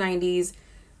 raised in the 90s.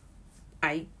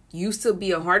 I used to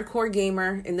be a hardcore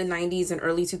gamer in the 90s and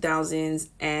early 2000s,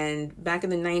 and back in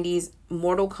the 90s,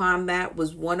 Mortal Kombat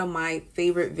was one of my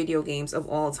favorite video games of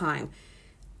all time.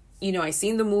 I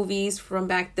seen the movies from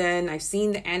back then. I've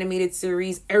seen the animated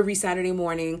series every Saturday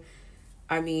morning.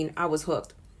 I was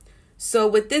hooked. So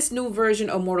with this new version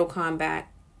of Mortal Kombat,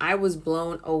 I was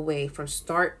blown away from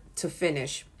start to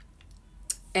finish.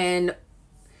 And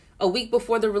a week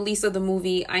before the release of the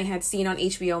movie, I had seen on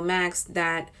HBO Max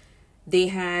that they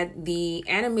had the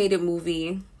animated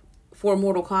movie for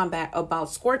Mortal Kombat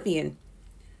about Scorpion.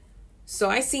 So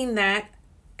I seen that,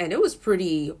 and it was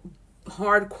pretty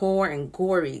hardcore and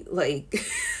gory. Like,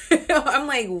 I'm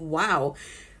like, wow,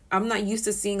 I'm not used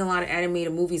to seeing a lot of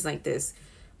animated movies like this.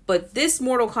 But this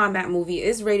Mortal Kombat movie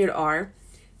is rated R.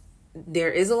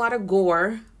 There is a lot of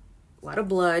gore, a lot of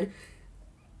blood,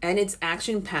 and it's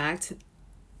action-packed.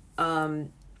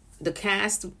 The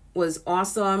cast was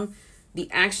awesome. The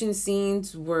action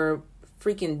scenes were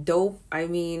freaking dope.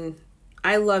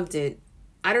 I loved it.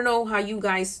 I don't know how you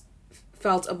guys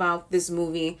felt about this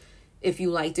movie, if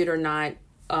you liked it or not.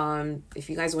 If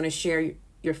you guys want to share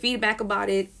your feedback about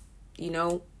it,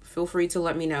 feel free to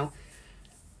let me know.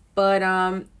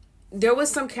 But there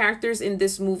was some characters in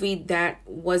this movie that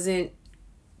wasn't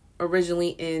originally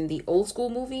in the old school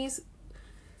movies.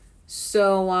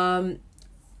 So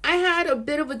I had a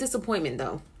bit of a disappointment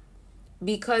though,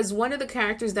 because one of the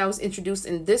characters that was introduced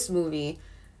in this movie,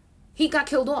 he got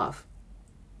killed off.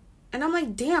 And I'm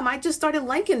like, damn, I just started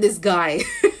liking this guy.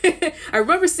 I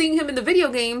remember seeing him in the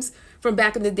video games from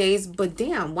back in the days, but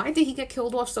damn, why did he get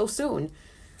killed off so soon?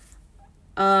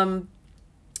 Then,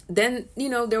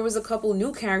 there was a couple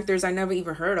new characters I never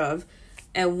even heard of.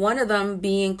 And one of them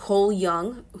being Cole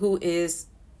Young, who is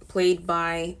played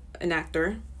by an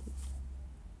actor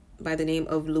by the name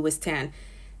of Lewis Tan.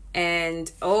 And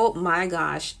oh my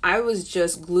gosh, I was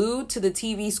just glued to the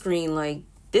TV screen like,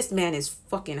 this man is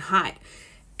fucking hot.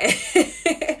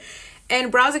 And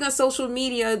browsing on social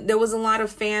media, there was a lot of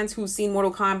fans who've seen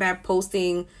Mortal Kombat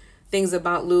posting things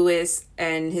about Lewis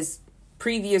and his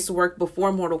previous work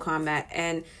before Mortal Kombat.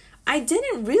 And I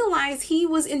didn't realize he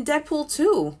was in Deadpool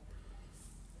 2.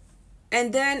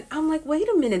 And then I'm like, wait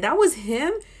a minute, that was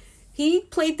him? He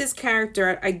played this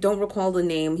character, I don't recall the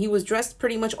name. He was dressed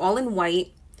pretty much all in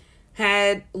white,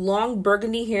 had long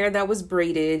burgundy hair that was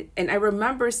braided. And I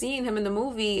remember seeing him in the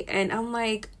movie and I'm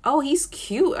like, oh, he's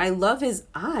cute. I love his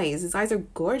eyes. His eyes are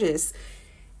gorgeous.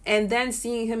 And then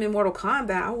seeing him in Mortal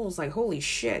Kombat, I was like, holy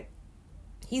shit,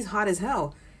 he's hot as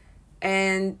hell.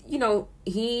 And,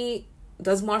 he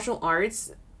does martial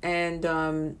arts. And,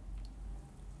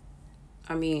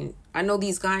 I know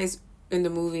these guys in the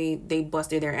movie, they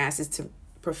busted their asses to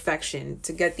perfection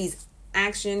to get these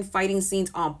action fighting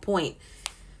scenes on point.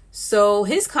 So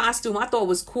his costume I thought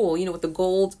was cool, with the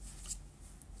gold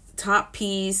top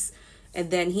piece.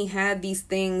 And then he had these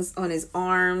things on his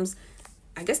arms.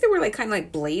 I guess they were kind of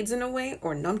like blades in a way,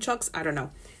 or nunchucks. I don't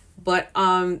know. But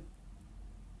I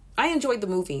enjoyed the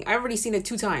movie. I've already seen it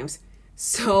 2 times.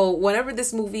 So whenever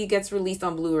this movie gets released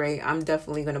on Blu-ray, I'm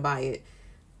definitely going to buy it.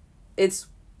 It's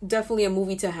definitely a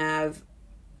movie to have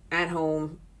at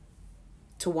home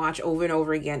to watch over and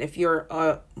over again if you're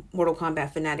a Mortal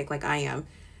Kombat fanatic like I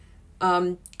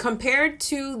am. Compared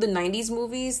to the 90s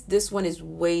movies, this one is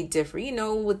way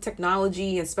different. With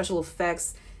technology and special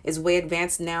effects, is way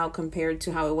advanced now compared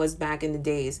to how it was back in the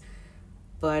days.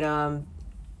 But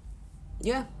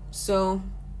yeah, so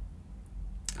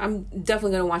I'm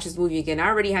definitely gonna watch this movie again. I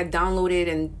already had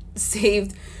downloaded and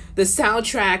saved the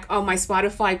soundtrack on my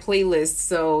Spotify playlist,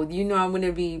 so I'm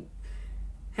gonna be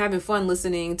having fun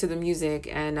listening to the music.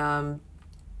 And,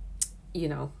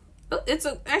 it's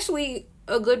actually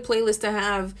a good playlist to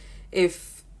have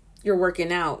if you're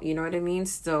working out, you know what I mean?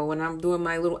 So when I'm doing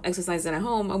my little exercise at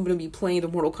home, I'm going to be playing the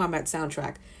Mortal Kombat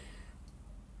soundtrack.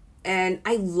 And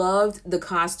I loved the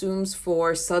costumes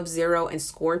for Sub-Zero and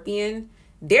Scorpion.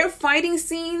 Their fighting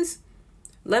scenes,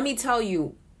 let me tell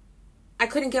you, I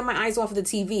couldn't get my eyes off of the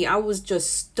TV. I was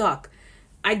just stuck.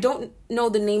 I don't know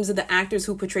the names of the actors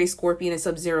who portray Scorpion and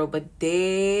Sub-Zero, but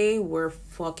they were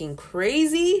fucking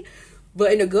crazy,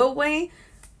 but in a good way.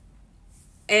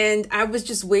 And I was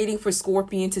just waiting for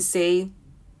Scorpion to say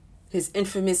his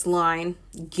infamous line,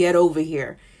 "Get over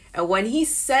here." And when he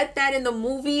said that in the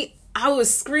movie, I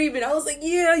was screaming. I was like,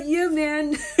 yeah,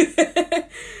 man.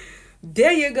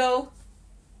 There you go.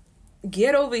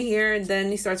 Get over here. And then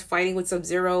he starts fighting with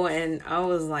Sub-Zero, and I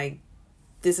was like,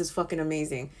 this is fucking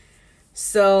amazing.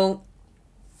 So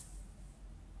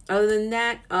other than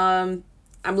that, I'm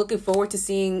looking forward to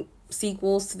seeing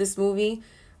sequels to this movie.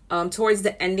 Towards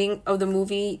the ending of the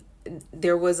movie,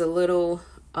 there was a little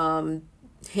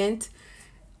hint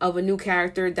of a new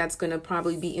character that's going to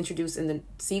probably be introduced in the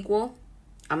sequel.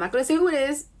 I'm not going to say who it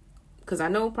is, because I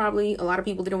know probably a lot of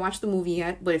people didn't watch the movie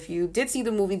yet. But if you did see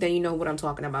the movie, then you know what I'm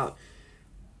talking about.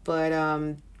 But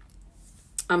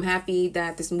I'm happy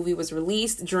that this movie was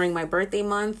released during my birthday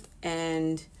month.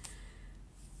 And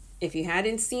if you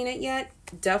hadn't seen it yet,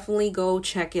 definitely go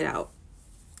check it out.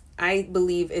 I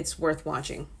believe it's worth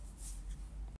watching.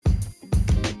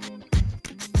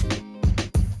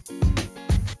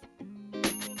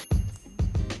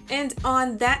 And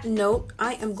on that note,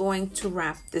 I am going to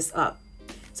wrap this up.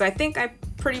 So I think I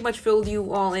pretty much filled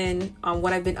you all in on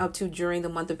what I've been up to during the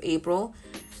month of April.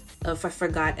 If I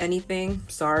forgot anything,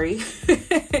 sorry.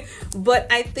 But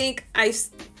I think I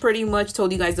pretty much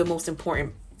told you guys the most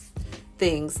important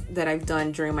things that I've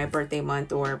done during my birthday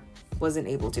month or wasn't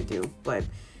able to do. But,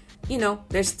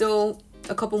 there's still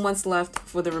a couple months left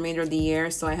for the remainder of the year.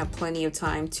 So I have plenty of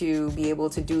time to be able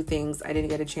to do things I didn't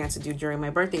get a chance to do during my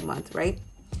birthday month, right?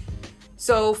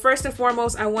 So first and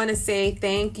foremost, I want to say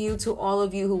thank you to all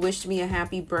of you who wished me a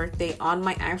happy birthday on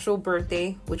my actual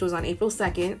birthday, which was on April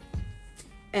 2nd.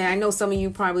 And I know some of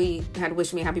you probably had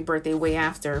wished me a happy birthday way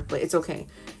after, but it's okay.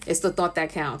 It's the thought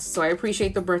that counts. So I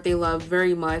appreciate the birthday love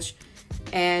very much.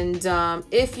 And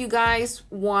if you guys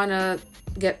want to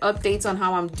get updates on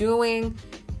how I'm doing,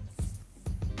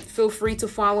 feel free to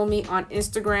follow me on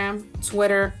Instagram,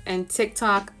 Twitter, and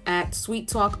TikTok at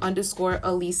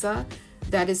sweettalk_Alisa.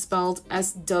 That is spelled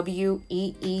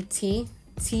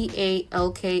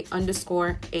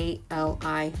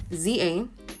SWEETTALK_ALIZA.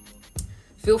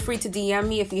 Feel free to DM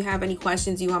me if you have any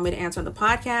questions you want me to answer on the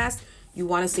podcast. You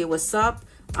want to say what's up.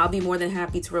 I'll be more than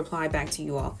happy to reply back to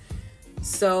you all.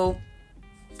 So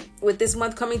with this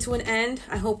month coming to an end,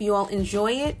 I hope you all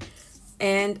enjoy it.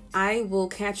 And I will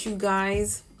catch you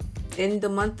guys in the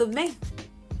month of May.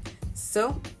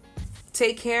 So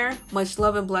take care. Much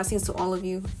love and blessings to all of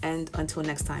you. And until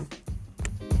next time.